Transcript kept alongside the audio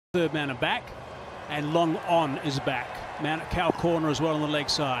Third man back, and long on is back. Man at cow corner as well on the leg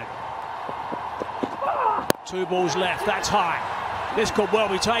side. 2 balls left, that's high. This could well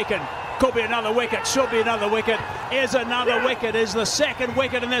be taken. Could be another wicket, should be another wicket. Is another wicket, is the second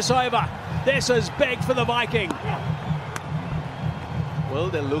wicket in this over. This is big for the Viking. Well,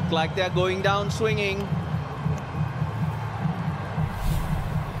 they look like they're going down swinging.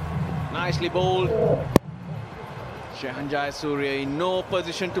 Nicely bowled. Jayasuriya in no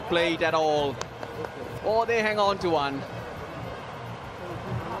position to play it at all. Or they hang on to one.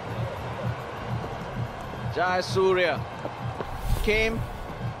 Jayasuriya came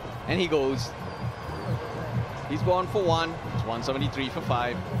and he goes. He's gone for 1. It's 173 for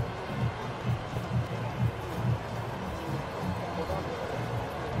 5.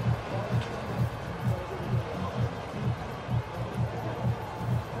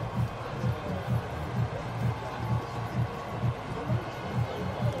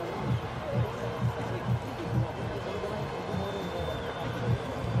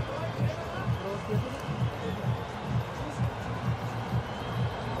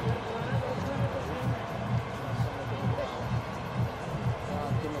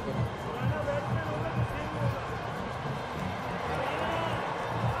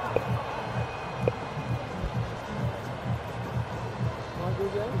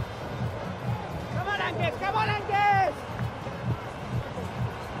 Come on, Lanka!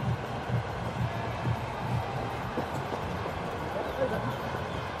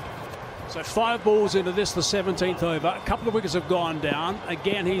 So 5 balls into this, the 17th over. A couple of wickets have gone down.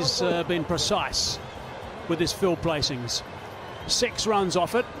 Again, he's been precise with his field placings. 6 runs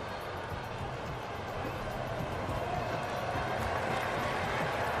off it.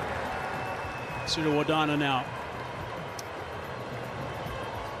 Suryawadana now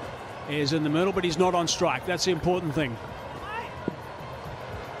is in the middle, but he's not on strike. That's the important thing.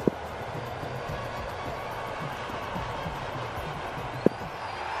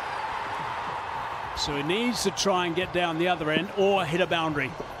 So he needs to try and get down the other end or hit a boundary.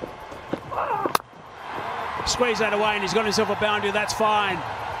 Squeeze that away and he's got himself a boundary. That's fine.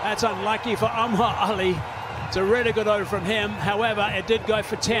 That's unlucky for Amar Ali. It's a really good over from him. However, it did go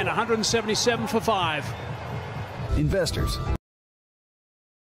for 10, 177 for 5. Investors.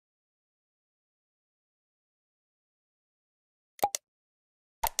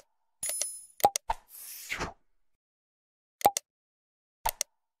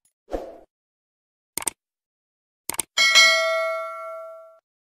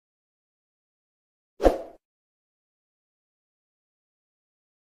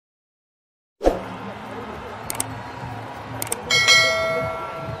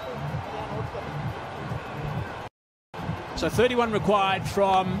 So 31 required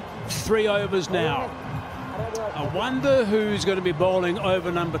from 3 overs now. I wonder who's going to be bowling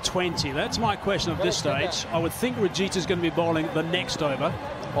over number 20. That's my question at this stage. I would think Rajita's going to be bowling the next over.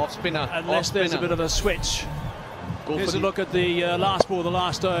 Off spinner. Unless there's a bit of a switch. Here's a look at the last ball, the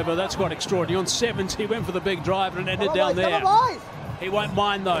last over. That's quite extraordinary. On 70, went for the big drive and it ended down there. He won't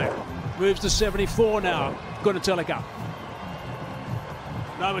mind though. Moves to 74 now. Gunatilaka.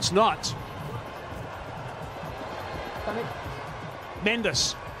 No, it's not.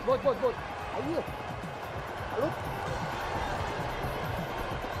 Mendes.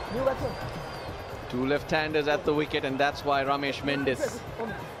 2 left-handers at the wicket, and that's why Ramesh Mendes.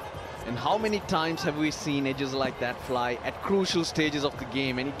 And how many times have we seen edges like that fly at crucial stages of the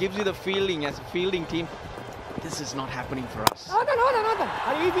game? And it gives you the feeling as a fielding team, this is not happening for us. Easy.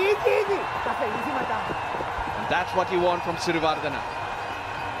 And that's what you want from Suryawadana.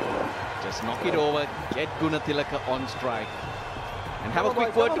 Just knock it over, get Gunatilaka on strike. And have a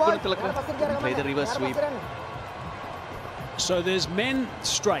quick word to Gunatilaka and play the reverse sweep. So there's men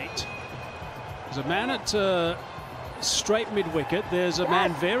straight. There's a man at straight mid-wicket. There's a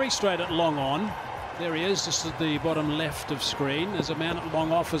man very straight at long on. There he is, just at the bottom left of screen. There's a man at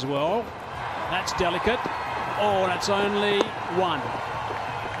long off as well. That's delicate. Oh, that's only 1.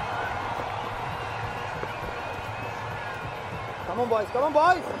 Come on,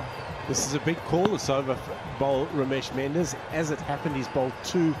 boys. This is a big call. It's over bowl Ramesh Mendes. As it happened, he's bowled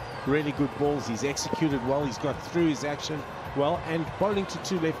 2 really good balls. He's executed well. He's got through his action well, and bowling to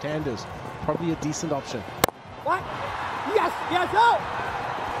 2 left-handers, probably a decent option. What? Yes, go!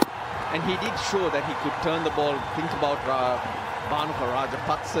 And he did show that he could turn the ball. Think about Bhanuka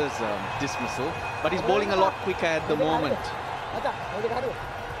Rajapaksa's dismissal, but he's bowling a lot quicker at the moment.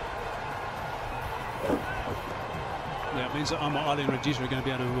 Yeah, it means that Amar Ali and Rajita are going to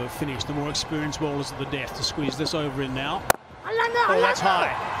be able to finish. The more experienced bowlers at the death to squeeze this over in now. Oh, that's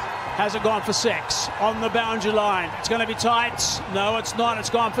high. Has it gone for 6? On the boundary line. It's going to be tight. No, it's not. It's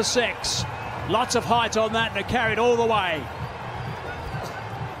gone for 6. Lots of height on that, and it carried all the way.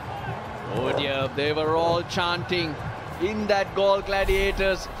 Oh dear, they were all chanting in that Goal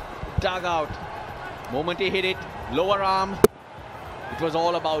Gladiators dugout. Moment he hit it, lower arm. It was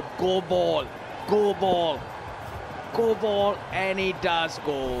all about go ball, go ball, go ball, and he does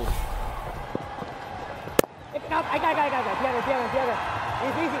go. Pick it up. I got it.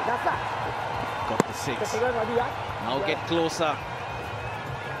 Easy. That's that. Got the 6. Now get closer.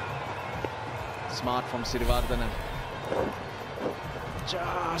 Smart from Sirivardhanan.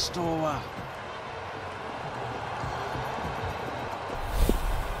 Just over.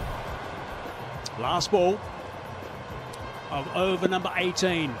 Last ball of over number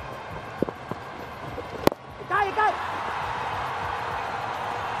 18.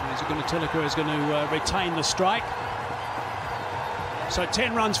 Gunatilaka is going to retain the strike. So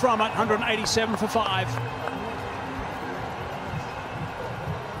 10 runs from it, 187 for 5.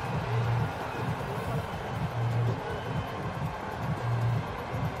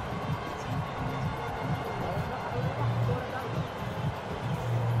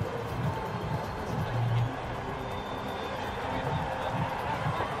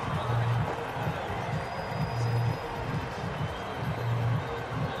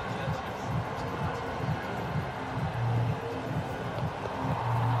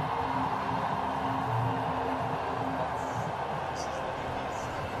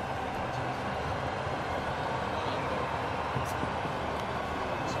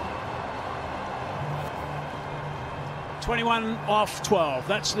 (21 off 12).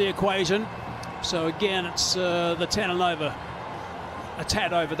 That's the equation. So again, it's the 10 and over, a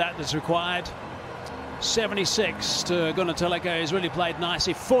tad over that's required. 76 to Gunatilaka. He's really played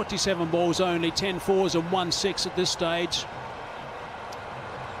nicely. 47 balls only, 10 fours and 1 6 at this stage.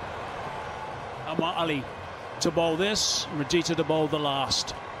 Amar Ali to bowl this, Rajita to bowl the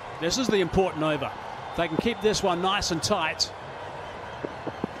last. This is the important over. If they can keep this one nice and tight.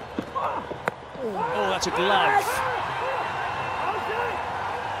 Oh, that's a glove.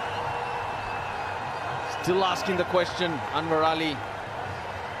 Still asking the question, Anwar Ali.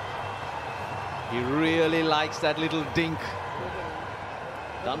 He really likes that little dink.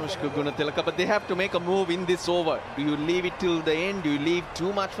 Dhanushka Gunatilaka, but they have to make a move in this over. Do you leave it till the end? Do you leave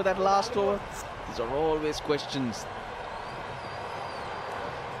too much for that last over? These are always questions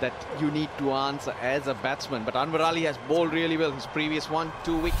that you need to answer as a batsman. But Anwar Ali has bowled really well. His previous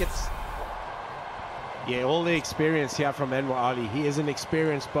 1-2 wickets. Yeah, all the experience here from Anwar Ali. He is an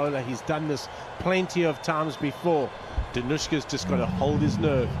experienced bowler. He's done this plenty of times before. Dhanushka's just got to hold his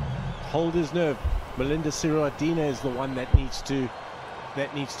nerve. Hold his nerve. Melinda Sirivardhana is the one that needs to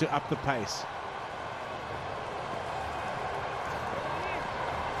up the pace.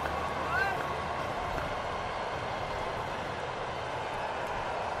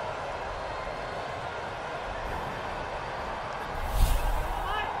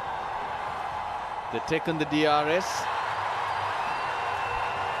 They've taken the DRS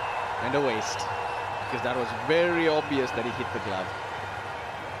and a waste, because that was very obvious that he hit the glove.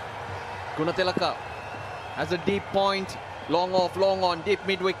 Gunatilaka has a deep point, long off, long on, deep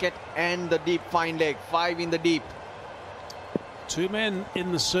mid-wicket and the deep fine leg, 5 in the deep. 2 men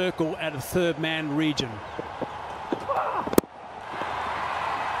in the circle at a third man region.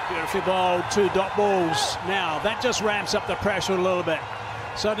 Beautifully bowled, 2 dot balls. Now that just ramps up the pressure a little bit.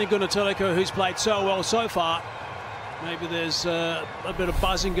 Suddenly Gunatilaka, who's played so well so far, maybe there's a bit of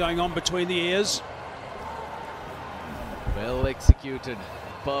buzzing going on between the ears. Well executed,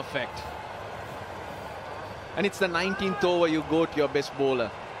 perfect. And it's the 19th over you go to your best bowler.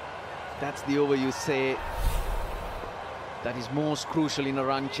 That's the over you say that is most crucial in a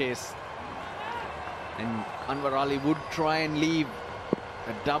run chase. And Anwar Ali would try and leave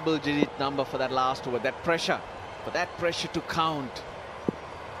a double-digit number for that last over. That pressure, for that pressure to count.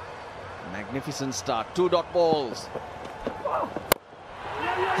 Magnificent start. 2 dot balls.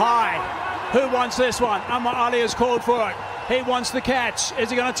 High. Who wants this one? Anwar Ali has called for it. He wants the catch. Is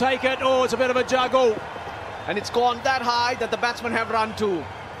he going to take it? Oh, it's a bit of a juggle. And it's gone that high that the batsmen have run to.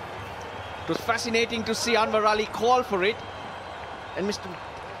 It was fascinating to see Anwar Ali call for it. And Mr.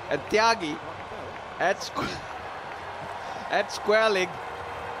 Tyagi at square leg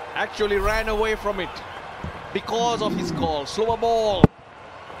actually ran away from it because of his call. Slower ball.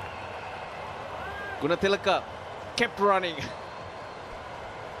 Gunatilaka kept running.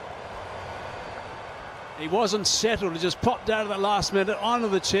 He wasn't settled. He just popped out at the last minute onto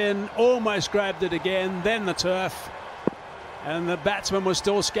the chin, almost grabbed it again, then the turf. And the batsman was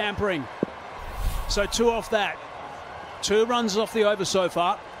still scampering. So 2 off that. 2 runs off the over so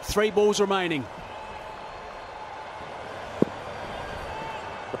far. 3 balls remaining.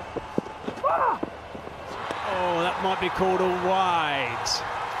 Oh, that might be called a wide.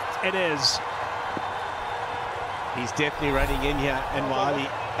 It is. He's definitely running in here, and Wali,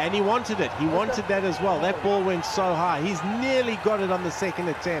 and he wanted it. He wanted that as well. That ball went so high. He's nearly got it on the second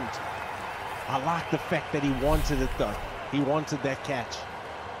attempt. I like the fact that he wanted it, though. He wanted that catch.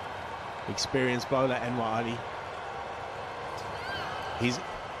 Experienced bowler, and Wali.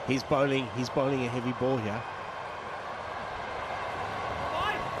 He's bowling a heavy ball here.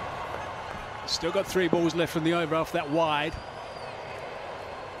 Still got 3 balls left from the over after that wide.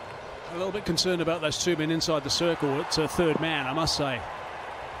 A little bit concerned about those 2 men inside the circle at third man, I must say.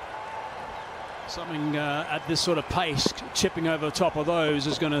 Something at this sort of pace, chipping over the top of those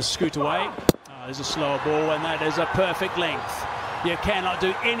is going to scoot away. There's a slower ball, and that is a perfect length. You cannot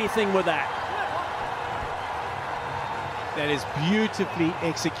do anything with that. That is beautifully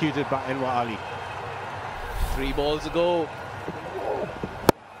executed by Anwar Ali. 3 balls ago.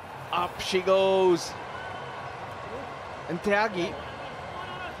 Up she goes. And Tyagi,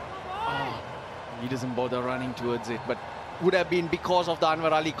 he doesn't bother running towards it, but would have been because of the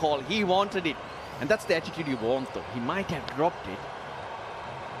Anwar Ali call. He wanted it, and that's the attitude you want, though. He might have dropped it,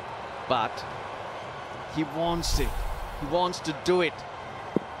 but he wants it. He wants to do it.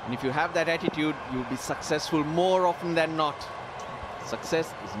 And if you have that attitude, you'll be successful more often than not.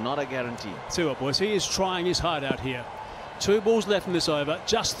 Success is not a guarantee. 2 up, boys. He is trying his heart out here. 2 balls left in this over.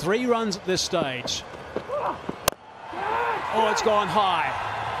 Just 3 runs at this stage. Oh, it's gone high.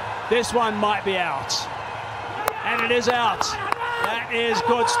 This one might be out. And it is out. That is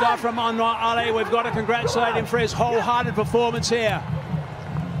good stuff from Anwar Ali. We've got to congratulate him for his wholehearted performance here.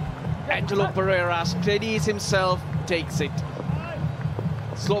 Angelo Pereira steadies himself, takes it.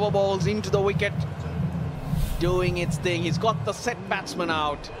 Slower balls into the wicket, doing its thing. He's got the set batsman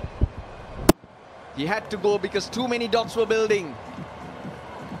out. He had to go because too many dots were building.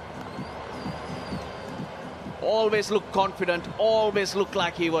 Always looked confident, always looked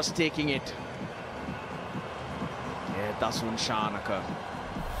like he was taking it. Yeah, Dasun Shanaka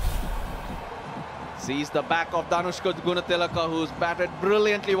sees the back of Danushka Gunatilaka, who's batted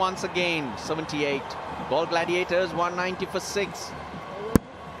brilliantly once again. 78. Ball Gladiators 190 for 6.